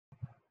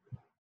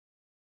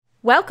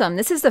Welcome.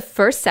 This is the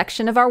first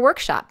section of our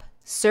workshop,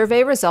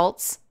 survey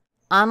results,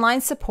 online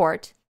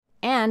support,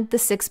 and the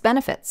 6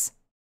 benefits.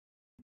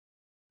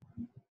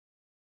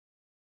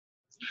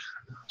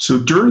 So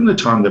during the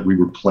time that we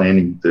were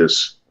planning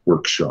this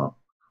workshop,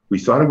 we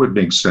thought it would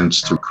make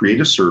sense to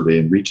create a survey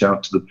and reach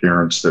out to the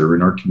parents that are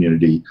in our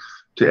community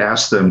to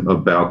ask them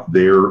about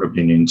their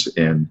opinions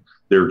and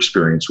their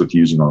experience with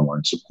using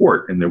online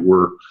support. And there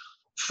were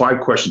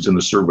 5 questions in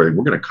the survey.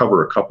 We're going to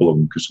cover a couple of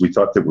them because we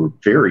thought they were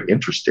very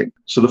interesting.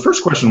 So the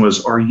first question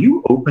was, are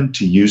you open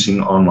to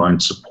using online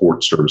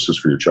support services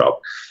for your child?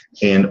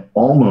 And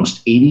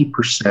almost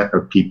 80%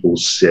 of people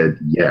said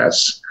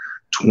yes.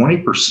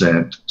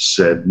 20%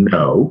 said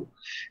no.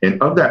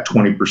 And of that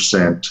 20%,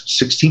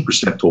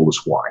 16% told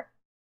us why.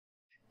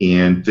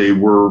 And they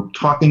were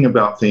talking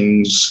about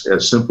things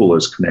as simple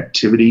as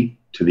connectivity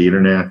to the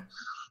internet,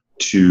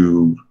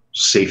 to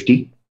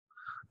safety,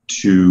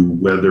 to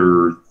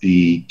whether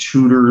the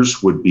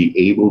tutors would be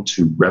able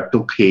to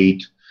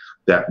replicate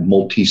that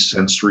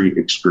multi-sensory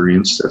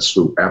experience that's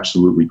so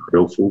absolutely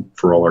critical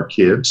for all our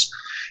kids.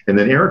 And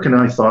then Eric and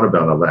I thought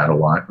about that a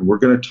lot, and we're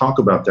going to talk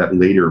about that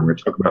later. We're going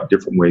to talk about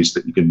different ways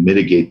that you can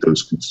mitigate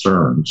those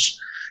concerns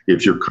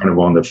if you're kind of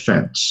on the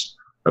fence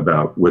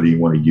about whether you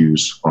want to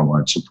use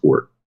online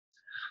support.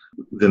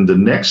 Then the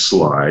next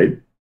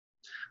slide,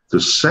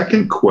 the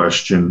second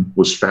question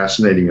was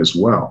fascinating as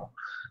well.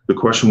 The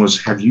question was,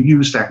 have you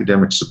used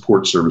academic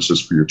support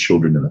services for your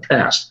children in the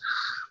past?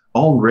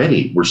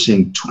 Already, we're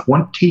seeing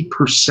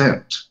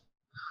 20%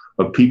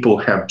 of people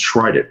have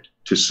tried it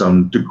to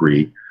some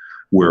degree,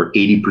 where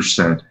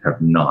 80% have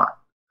not.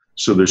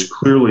 So there's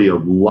clearly a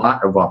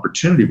lot of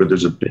opportunity, but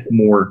there's a bit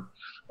more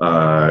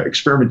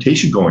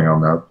experimentation going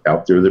on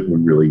out there that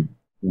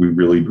we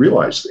really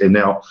realized. And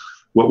now,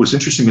 what was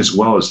interesting as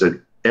well is that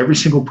every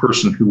single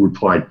person who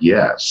replied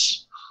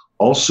yes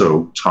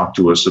also talked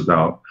to us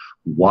about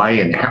why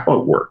and how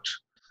it worked.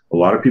 A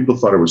lot of people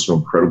thought it was so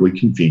incredibly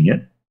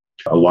convenient.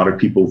 A lot of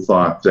people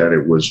thought that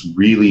it was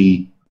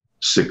really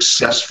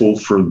successful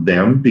for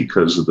them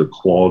because of the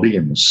quality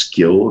and the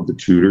skill of the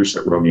tutors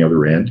that were on the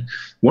other end.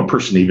 One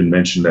person even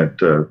mentioned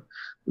that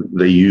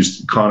they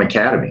used Khan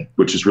Academy,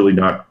 which is really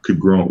not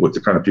congruent with the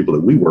kind of people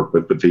that we work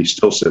with, but they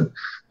still said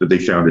that they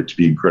found it to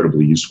be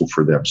incredibly useful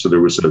for them. So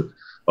there was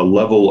a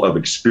level of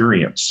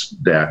experience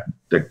that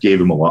gave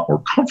them a lot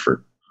more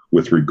comfort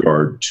with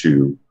regard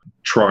to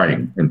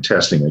trying and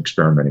testing and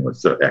experimenting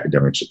with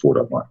academic support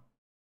online.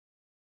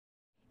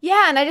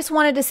 Yeah, and I just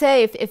wanted to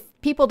say, if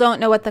people don't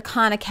know what the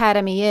Khan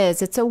Academy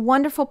is, it's a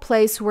wonderful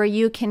place where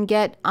you can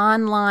get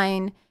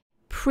online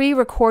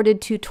pre-recorded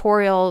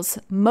tutorials,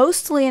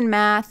 mostly in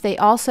math. They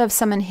also have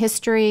some in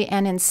history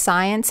and in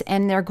science,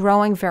 and they're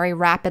growing very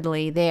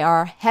rapidly. They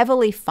are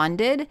heavily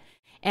funded,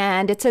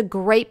 and it's a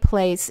great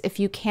place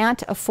if you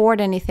can't afford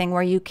anything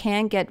where you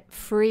can get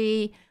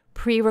free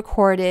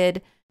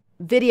pre-recorded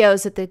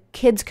videos that the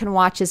kids can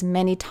watch as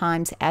many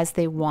times as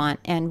they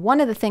want. And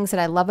one of the things that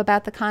I love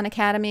about the Khan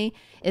Academy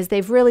is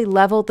they've really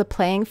leveled the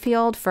playing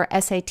field for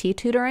SAT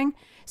tutoring.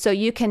 So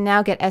you can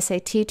now get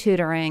SAT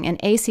tutoring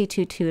and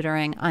ACT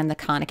tutoring on the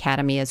Khan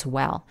Academy as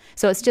well.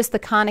 So it's just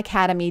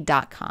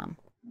thekhanacademy.com.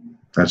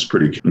 That's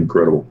pretty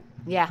incredible.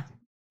 Yeah.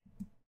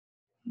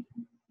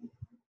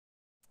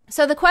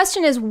 So the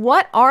question is,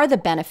 what are the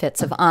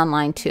benefits of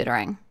online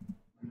tutoring?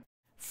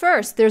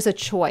 First, there's a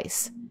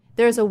choice.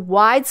 There's a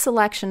wide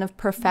selection of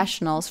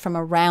professionals from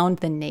around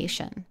the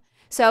nation.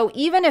 So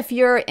even if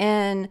you're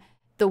in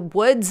the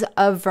woods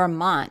of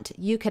Vermont,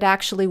 you could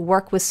actually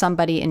work with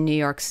somebody in New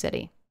York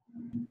City.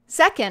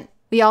 Second,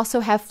 we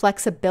also have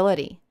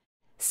flexibility.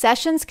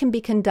 Sessions can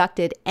be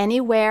conducted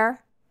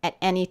anywhere at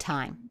any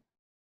time.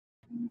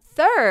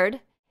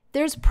 Third,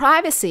 there's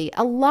privacy.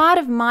 A lot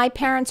of my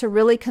parents are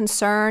really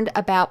concerned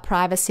about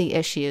privacy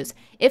issues.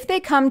 If they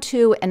come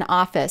to an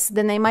office,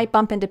 then they might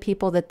bump into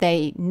people that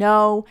they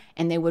know,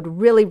 and they would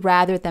really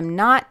rather them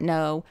not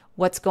know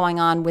what's going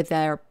on with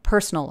their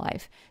personal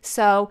life.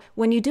 So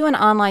when you do an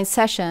online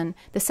session,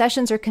 the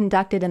sessions are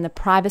conducted in the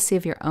privacy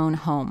of your own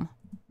home.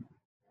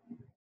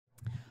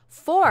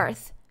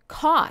 Fourth,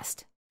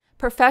 cost.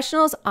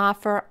 Professionals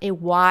offer a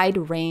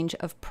wide range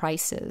of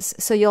prices,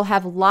 so you'll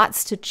have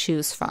lots to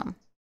choose from.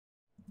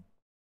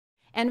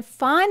 And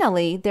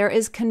finally, there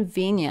is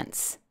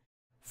convenience.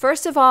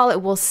 First of all,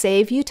 it will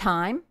save you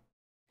time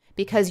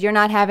because you're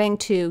not having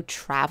to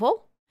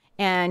travel,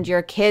 and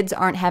your kids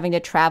aren't having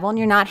to travel, and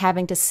you're not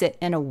having to sit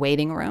in a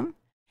waiting room.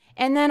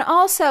 And then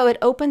also it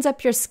opens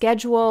up your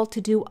schedule to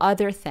do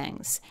other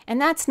things. And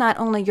that's not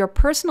only your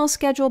personal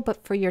schedule,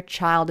 but for your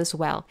child as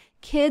well.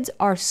 Kids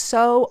are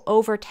so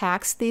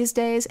overtaxed these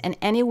days, and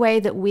any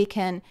way that we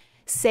can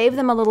save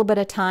them a little bit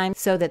of time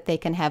so that they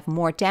can have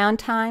more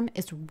downtime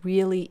is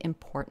really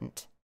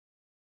important.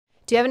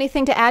 Do you have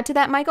anything to add to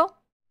that, Michael?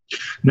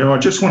 No, I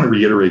just want to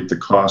reiterate the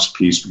cost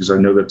piece because I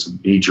know that's a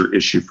major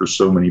issue for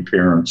so many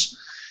parents.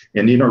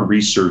 And in our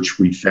research,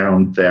 we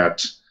found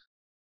that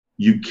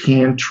you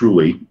can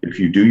truly, if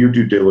you do your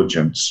due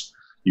diligence,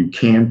 you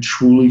can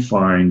truly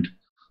find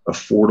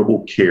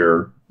affordable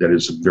care that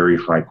is of very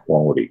high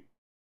quality.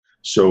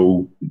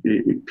 So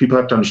people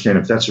have to understand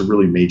if that's a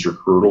really major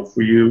hurdle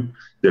for you,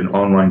 then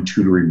online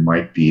tutoring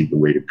might be the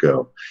way to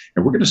go.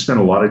 And we're going to spend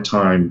a lot of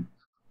time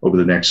over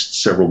the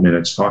next several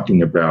minutes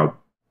talking about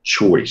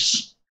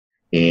choice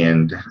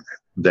and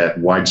that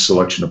wide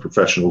selection of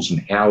professionals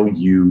and how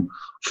you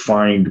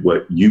find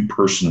what you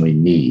personally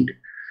need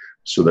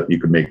so that you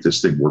can make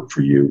this thing work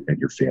for you and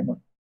your family.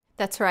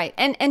 That's right.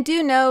 And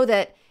do know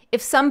that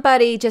if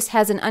somebody just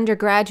has an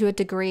undergraduate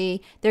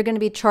degree, they're going to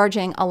be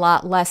charging a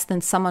lot less than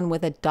someone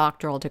with a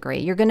doctoral degree.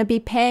 You're going to be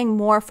paying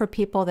more for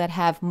people that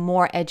have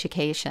more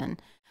education.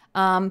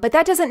 But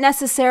that doesn't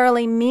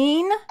necessarily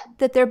mean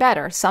that they're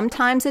better.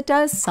 Sometimes it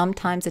does,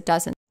 sometimes it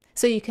doesn't.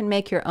 So you can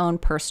make your own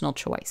personal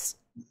choice.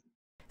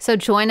 So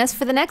join us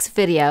for the next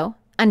video,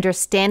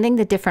 Understanding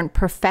the Different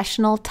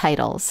Professional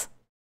Titles.